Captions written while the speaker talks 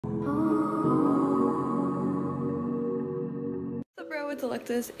it's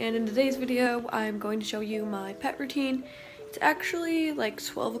Alexis, and in today's video I'm going to show you my pet routine. It's actually like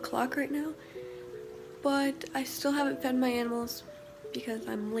 12 o'clock right now, but I still haven't fed my animals because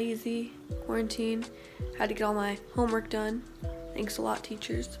I'm lazy, quarantine, had to get all my homework done. Thanks a lot,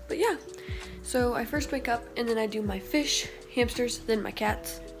 teachers. But yeah, so I first wake up and then I do my fish, hamsters, then my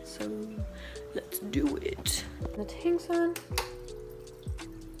cats. So let's do it. The tank's on.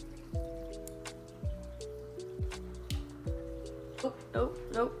 Oh,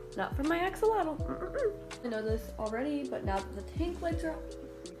 nope, not for my axolotl. I know this already, but now that the tank lights are up.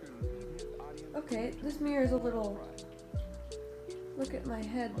 Okay, this mirror is a little, look at my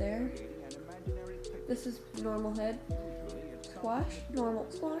head there. This is normal head. Squash, normal,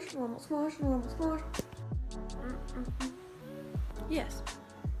 squash, normal, squash, normal, squash. Yes.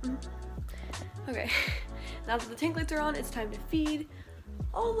 Okay, now that the tank lights are on, it's time to feed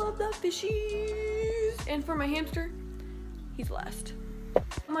all of the fishies. And for my hamster, he's last.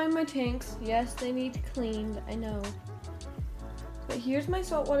 Mind my tanks. Yes, they need cleaned, I know. But here's my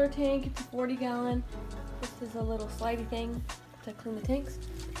saltwater tank. It's a 40-gallon. This is a little slidey thing to clean the tanks.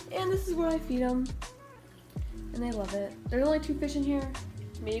 And this is where I feed them. And they love it. There's only 2 fish in here.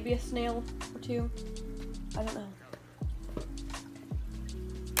 Maybe a snail or 2. I don't know.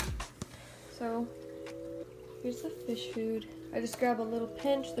 So, here's the fish food. I just grab a little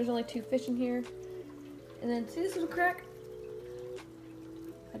pinch. There's only 2 fish in here. And then, see this little crack?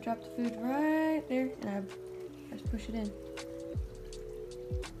 I drop the food right there, and I just push it in.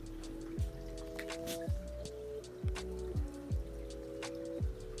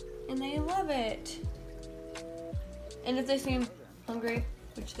 And they love it. And if they seem hungry,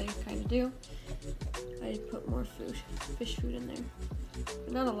 which they kind of do, I put more food, fish food in there.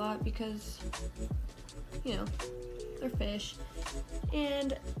 But not a lot because, you know, they're fish.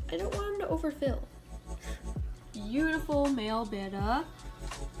 And I don't want them to overfill. Beautiful male betta.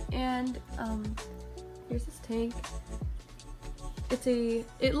 And here's this tank.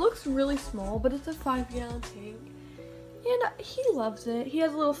 It looks really small, but it's a 5-gallon tank. And he loves it. He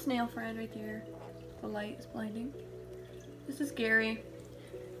has a little snail friend right there. The light is blinding. This is Gary.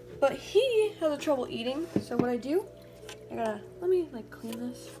 But he has a trouble eating, so what I do, let me like clean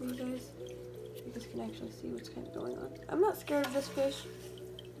this for you guys. So you guys can actually see what's kind of going on. I'm not scared of this fish.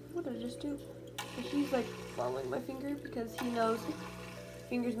 What did I just do? But he's like following my finger because he knows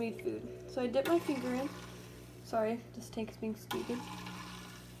fingers need food. So I dip my finger in. Sorry, this tank is being stupid.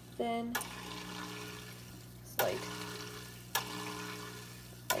 Then slide.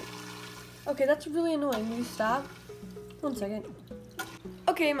 Okay, that's really annoying. Will you stop? 1 second.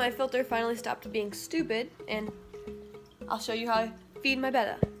 Okay, my filter finally stopped being stupid, and I'll show you how I feed my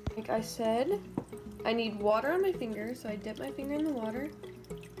betta. Like I said, I need water on my finger, so I dip my finger in the water,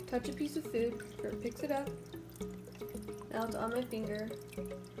 touch a piece of food, or it picks it up. Now it's on my finger,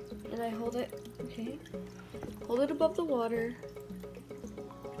 and I hold it, okay? Hold it above the water,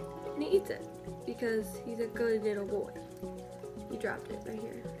 and he eats it, because he's a good little boy. He dropped it right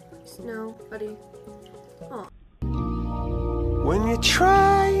here. No, buddy. Aw. When you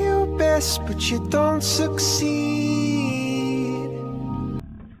try your best, but you don't succeed.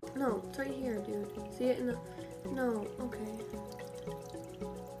 No, it's right here, dude. See it in the... No, okay.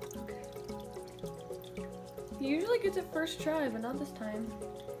 Okay. He usually gets it first try, but not this time.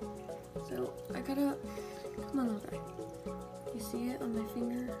 So, I gotta... Come on, little guy. You see it on my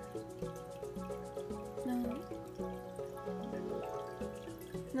finger? No.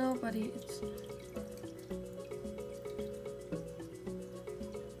 No, buddy, it's...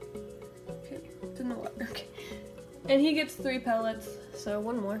 Okay, it's in the water, okay. And he gets 3 pellets, so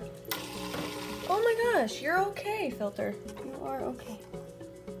 1 more. Oh my gosh, you're okay, filter. You are okay.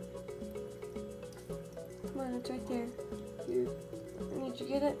 Come on, it's right there. Here. Did you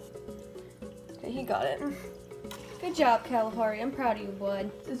get it? Okay, he got it. Good job, Kalahari. I'm proud of you,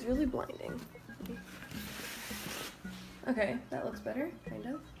 bud. This is really blinding. Okay, that looks better, kind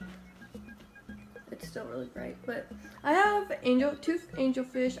of. It's still really bright, but I have 2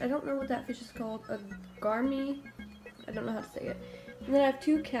 angelfish. I don't know what that fish is called. A garmy. I don't know how to say it. And then I have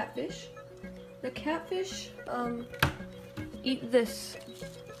 2 catfish. The catfish eat these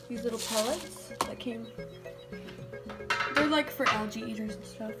little pellets that came. They're like for algae eaters and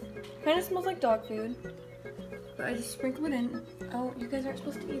stuff. Kind of smells like dog food, but I just sprinkle it in. Oh, you guys aren't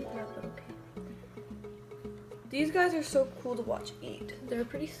supposed to eat that, but okay. These guys are so cool to watch eat. They're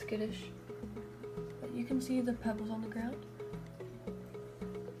pretty skittish. But you can see the pebbles on the ground.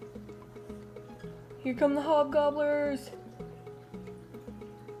 Here come the hobgobblers.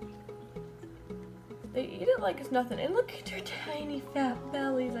 They eat it like it's nothing. And look at their tiny fat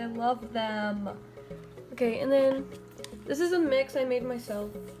bellies. I love them. Okay, and then This is a mix I made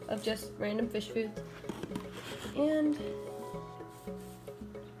myself of just random fish foods. And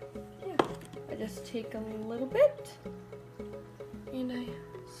yeah, I just take a little bit and I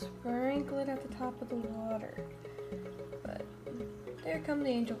sprinkle it at the top of the water. But there come the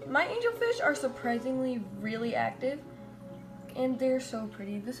angel. My angelfish are surprisingly really active and they're so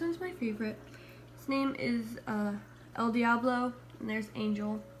pretty. This one's my favorite. His name is El Diablo, and there's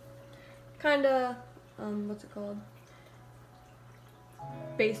Angel. Kinda, what's it called?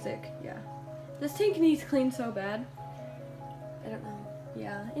 Basic, yeah. This tank needs cleaned so bad. I don't know.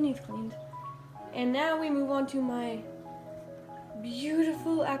 Yeah, it needs cleaned. And now we move on to my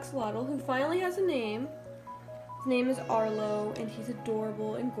beautiful axolotl, who finally has a name. His name is Arlo, and he's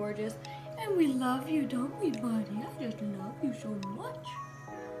adorable and gorgeous. And we love you, don't we, buddy? I just love you so much.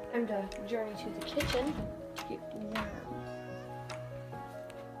 Time to journey to the kitchen to get worms.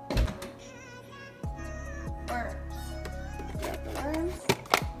 Worms. Grab the worms.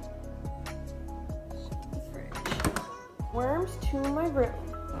 Shut the fridge. Worms to my room.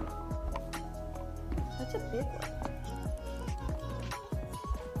 That's a big one.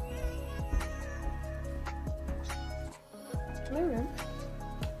 My room.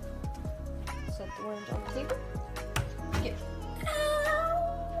 Set the worms on the table. Get.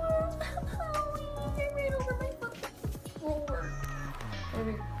 Ow! I ran over my fucking floor. There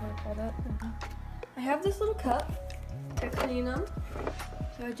we go. Call that. I have this little cup to clean them.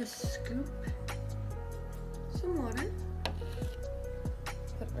 So I just scoop some water.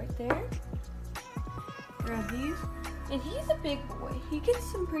 Put it right there. Grab these. And he's a big boy. He gets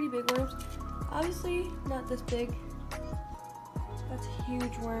some pretty big worms. Obviously, not this big. That's a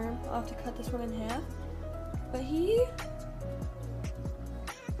huge worm. I'll have to cut this one in half. But he's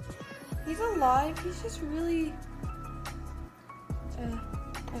alive. He's just really, I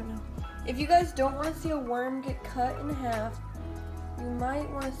don't know. If you guys don't want to see a worm get cut in half, you might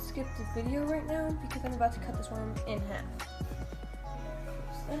want to skip the video right now because I'm about to cut this worm in half.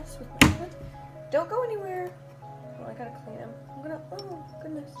 Close this with my hand. Don't go anywhere. Oh, I gotta clean him. I'm gonna, oh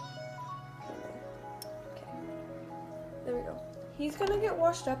goodness. Okay, there we go. He's gonna get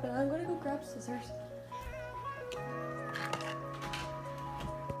washed up and I'm gonna go grab scissors.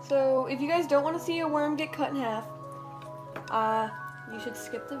 So if you guys don't want to see a worm get cut in half, you should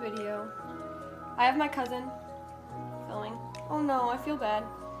skip the video. I have my cousin filming. Oh no, I feel bad,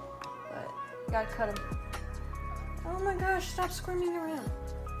 but gotta cut him. Oh my gosh, stop squirming around.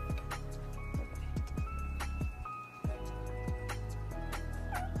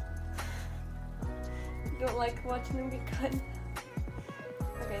 You don't like watching them get cut?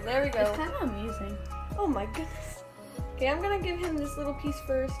 Okay, there we go. It's kind of amusing. Oh my goodness. Okay, I'm gonna give him this little piece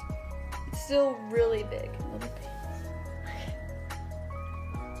first. It's still really big. Little piece.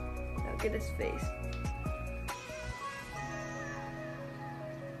 Now get his face.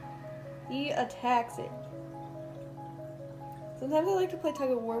 He attacks it. Sometimes I like to play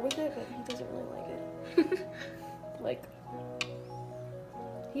tug of war with it, but he doesn't really like it. Like,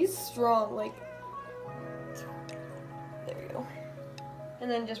 he's strong, like, there you go. And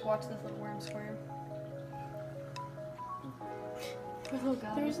then just watch this little worm squirm. Oh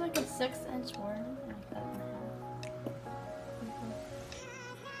god. There's like a 6-inch worm like that in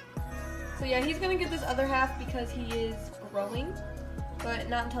So yeah, he's gonna get this other half because he is growing, but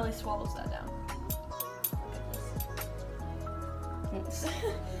not until he swallows that down. Look at this.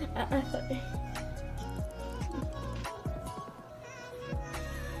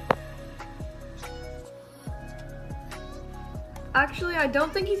 Actually, I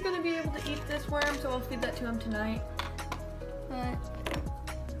don't think he's gonna be able to eat this worm, so I'll feed that to him tonight. But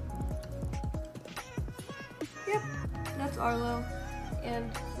yep, that's Arlo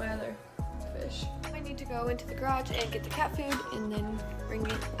and my other fish. I need to go into the garage and get the cat food and then bring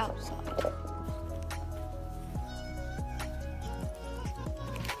it outside.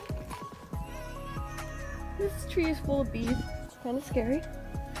 This tree is full of bees. It's kind of scary.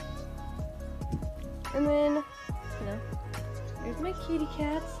 And then, you know, there's my kitty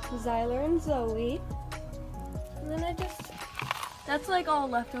cats, Zyler and Zoe. And then that's like all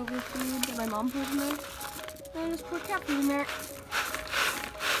leftover food that my mom put in there. And I just put cat food in there.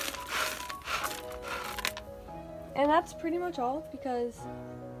 And that's pretty much all because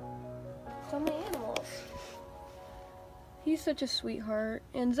it's on the animals. He's such a sweetheart.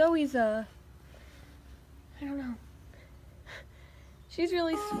 And Zoe's I don't know. She's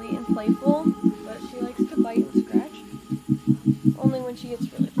really sweet and playful, but she likes to bite and scratch. Only when she gets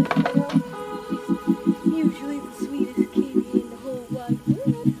really playful.